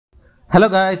Hello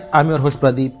guys, I'm your host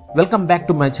Pradeep. Welcome back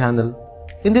to my channel.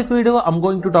 In this video, I'm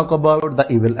going to talk about the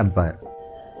evil empire.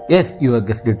 Yes, you have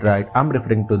guessed it right, I'm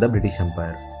referring to the British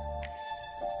Empire.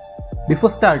 Before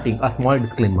starting, a small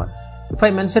disclaimer. If I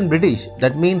mention British,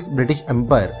 that means British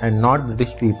Empire and not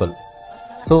British people.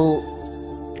 So,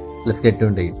 let's get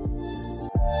into it.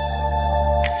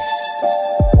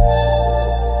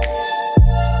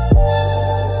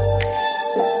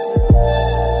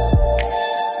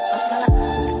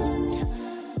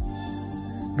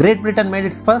 Great Britain made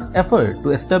its first effort to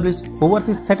establish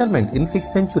overseas settlement in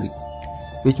 6th century,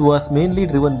 which was mainly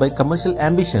driven by commercial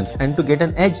ambitions and to get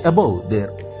an edge above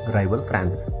their rival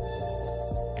France.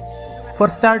 For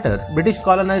starters, British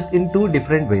colonized in two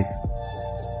different ways.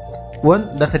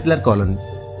 One, the settler colony,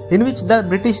 in which the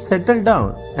British settled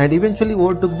down and eventually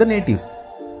overtook the natives,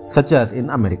 such as in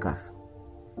Americas.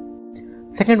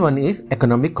 Second one is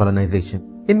economic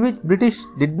colonization, in which British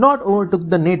did not overtook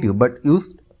the native but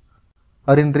used,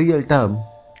 or in real term,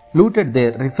 looted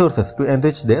their resources to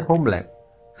enrich their homeland,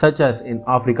 such as in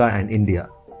Africa and India.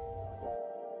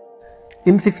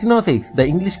 In 1606, the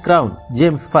English crown,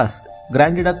 James I,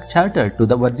 granted a charter to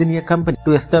the Virginia Company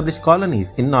to establish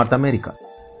colonies in North America.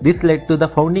 This led to the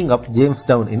founding of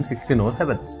Jamestown in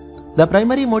 1607. The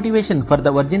primary motivation for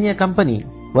the Virginia Company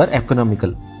were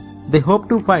economical. They hoped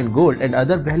to find gold and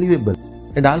other valuables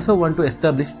and also want to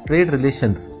establish trade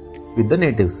relations with the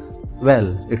natives.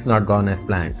 Well, it's not gone as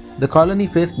planned. The colony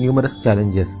faced numerous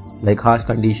challenges like harsh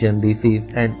conditions,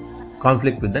 disease, and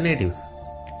conflict with the natives.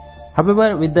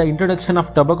 However, with the introduction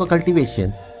of tobacco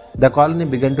cultivation, the colony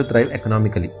began to thrive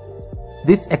economically.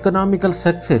 This economical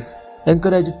success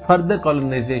encouraged further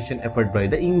colonization effort by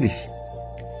the English.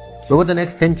 Over the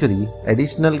next century,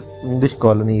 additional English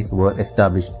colonies were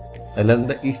established along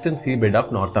the eastern seabed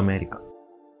of North America.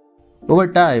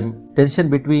 Over time, tension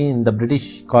between the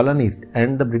British colonists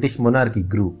and the British monarchy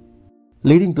grew,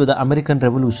 leading to the American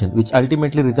Revolution, which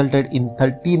ultimately resulted in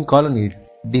 13 colonies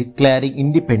declaring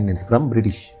independence from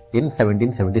British in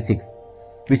 1776,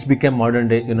 which became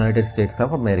modern-day United States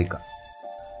of America,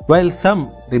 while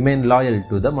some remain loyal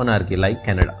to the monarchy like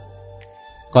Canada.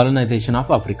 Colonization of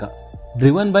Africa.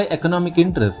 Driven by economic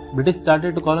interest, British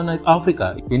started to colonize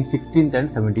Africa in 16th and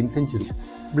 17th century.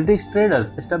 British traders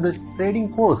established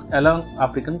trading posts along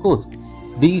African coast.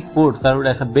 These ports served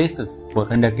as a basis for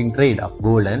conducting trade of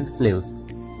gold and slaves.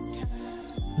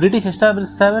 British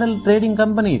established several trading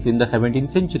companies in the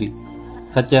 17th century,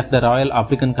 such as the Royal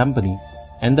African Company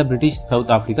and the British South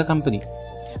Africa Company.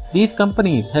 These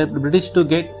companies helped British to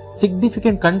get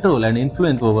significant control and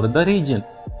influence over the region.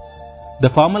 The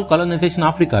formal colonization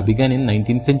of Africa began in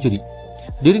 19th century.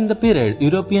 During the period,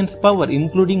 Europeans' power,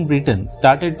 including Britain,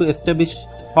 started to establish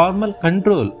formal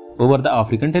control over the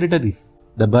African territories.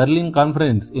 The Berlin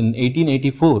Conference in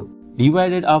 1884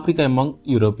 divided Africa among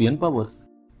European powers.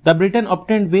 The Britain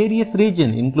obtained various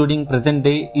regions including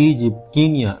present-day Egypt,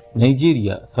 Kenya,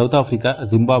 Nigeria, South Africa,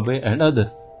 Zimbabwe and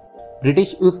others.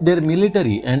 British used their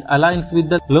military and alliance with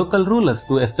the local rulers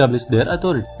to establish their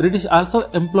authority. British also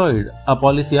employed a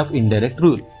policy of indirect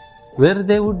rule, where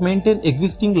they would maintain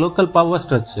existing local power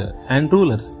structure and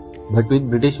rulers, but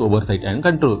with British oversight and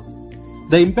control.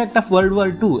 The impact of World War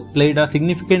II played a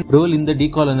significant role in the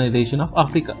decolonization of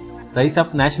Africa. Rise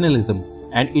of nationalism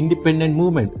and independent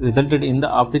movement resulted in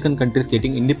the African countries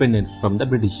getting independence from the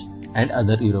British and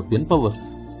other European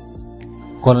powers.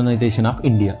 Colonization of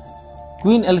India.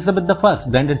 Queen Elizabeth I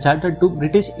granted charter to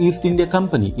British East India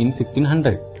Company in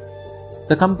 1600.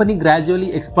 The company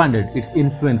gradually expanded its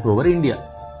influence over India.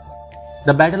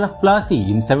 The Battle of Plassey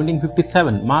in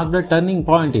 1757 marked a turning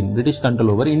point in British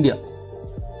control over India,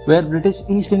 where British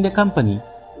East India Company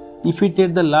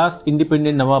defeated the last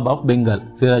independent Nawab of Bengal,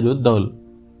 Siraj-ud-Daula.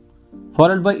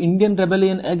 Followed by Indian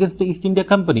rebellion against the East India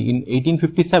Company in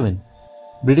 1857,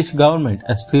 British government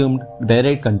assumed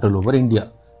direct control over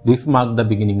India. This marked the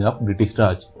beginning of British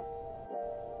Raj.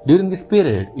 During this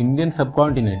period, Indian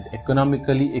subcontinent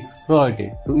economically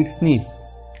exploited to its knees.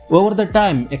 Over the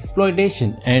time,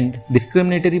 exploitation and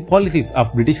discriminatory policies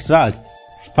of British Raj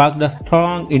sparked a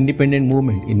strong independent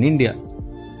movement in India.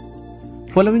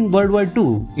 Following World War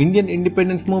II, Indian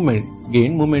independence movement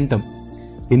gained momentum.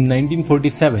 In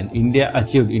 1947, India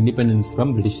achieved independence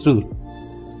from British rule.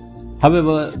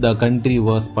 However, the country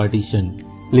was partitioned,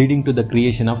 leading to the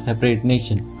creation of separate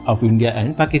nations of India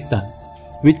and Pakistan,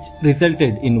 which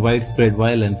resulted in widespread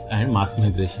violence and mass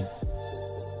migration.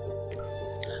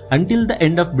 Until the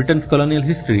end of Britain's colonial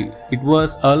history, it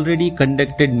was already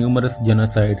conducted numerous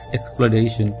genocides,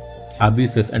 exploitation,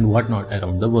 abuses and whatnot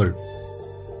around the world.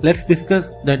 Let's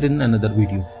discuss that in another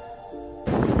video.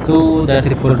 So that's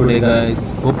it for today guys.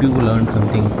 Hope you learned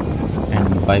something.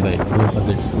 and bye bye. Don't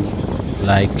forget to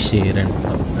like, share, and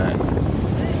subscribe.